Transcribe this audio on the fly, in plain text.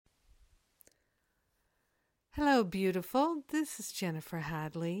Hello, beautiful. This is Jennifer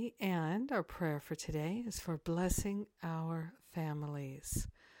Hadley, and our prayer for today is for blessing our families.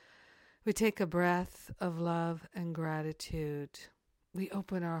 We take a breath of love and gratitude. We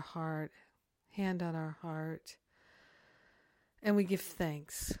open our heart, hand on our heart, and we give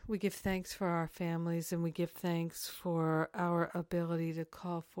thanks. We give thanks for our families, and we give thanks for our ability to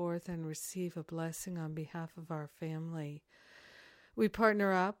call forth and receive a blessing on behalf of our family. We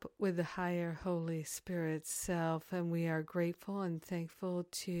partner up with the higher Holy Spirit self, and we are grateful and thankful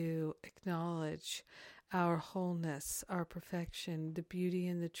to acknowledge our wholeness, our perfection, the beauty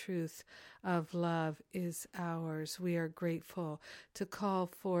and the truth of love is ours. We are grateful to call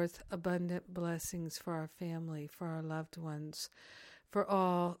forth abundant blessings for our family, for our loved ones, for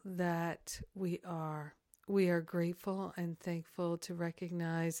all that we are. We are grateful and thankful to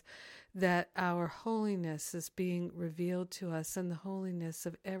recognize that our holiness is being revealed to us and the holiness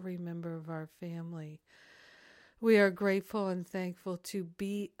of every member of our family. We are grateful and thankful to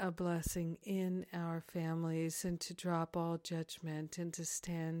be a blessing in our families and to drop all judgment and to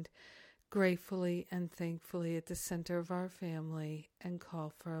stand gratefully and thankfully at the center of our family and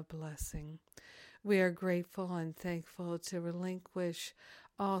call for a blessing. We are grateful and thankful to relinquish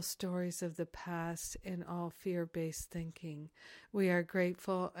all stories of the past and all fear-based thinking. We are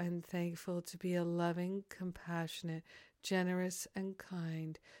grateful and thankful to be a loving, compassionate, generous and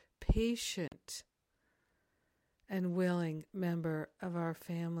kind, patient and willing member of our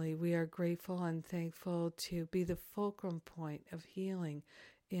family. We are grateful and thankful to be the fulcrum point of healing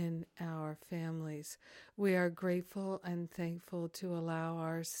in our families. We are grateful and thankful to allow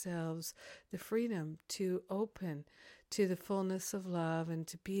ourselves the freedom to open to the fullness of love and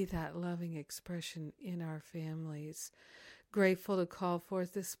to be that loving expression in our families. Grateful to call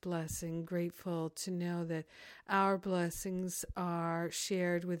forth this blessing, grateful to know that our blessings are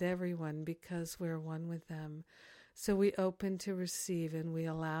shared with everyone because we're one with them. So we open to receive and we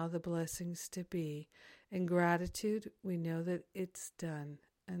allow the blessings to be. In gratitude, we know that it's done.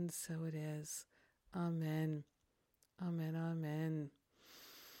 And so it is. Amen. Amen.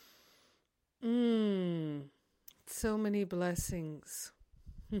 Amen. So many blessings.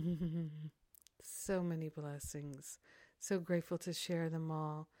 So many blessings. So grateful to share them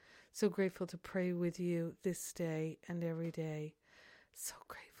all. So grateful to pray with you this day and every day. So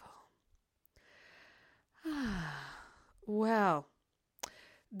grateful. Well,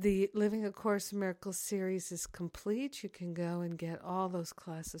 the Living A Course in Miracles series is complete. You can go and get all those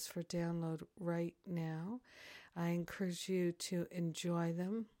classes for download right now. I encourage you to enjoy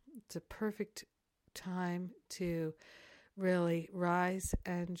them. It's a perfect time to really rise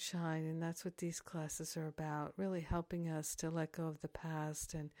and shine, and that's what these classes are about, really helping us to let go of the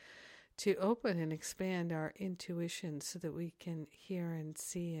past and to open and expand our intuition so that we can hear and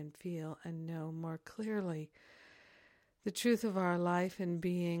see and feel and know more clearly the truth of our life and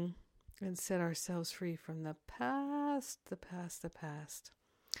being, and set ourselves free from the past.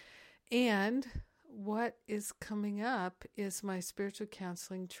 And what is coming up is my spiritual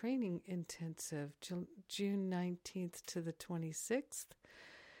counseling training intensive, June 19th to the 26th.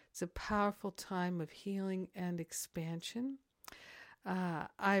 It's a powerful time of healing and expansion.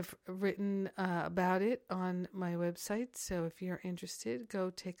 I've written about it on my website, so if you're interested, go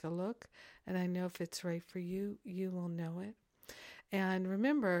take a look. And I know if it's right for you, you will know it. And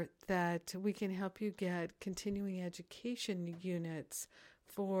remember that we can help you get continuing education units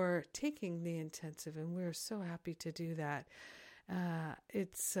for taking the intensive, and we're so happy to do that.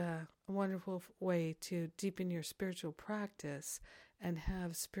 It's a wonderful way to deepen your spiritual practice and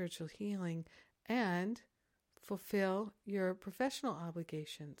have spiritual healing and fulfill your professional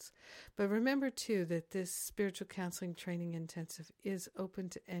obligations. But remember, too, that this spiritual counseling training intensive is open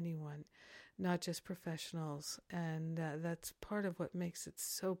to anyone, not just professionals. And that's part of what makes it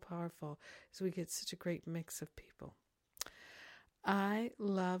so powerful, is we get such a great mix of people. I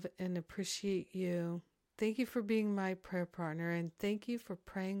love and appreciate you. Thank you for being my prayer partner, and thank you for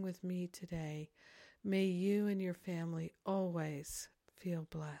praying with me today. May you and your family always feel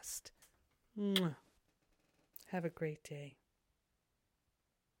blessed. Mwah. Have a great day.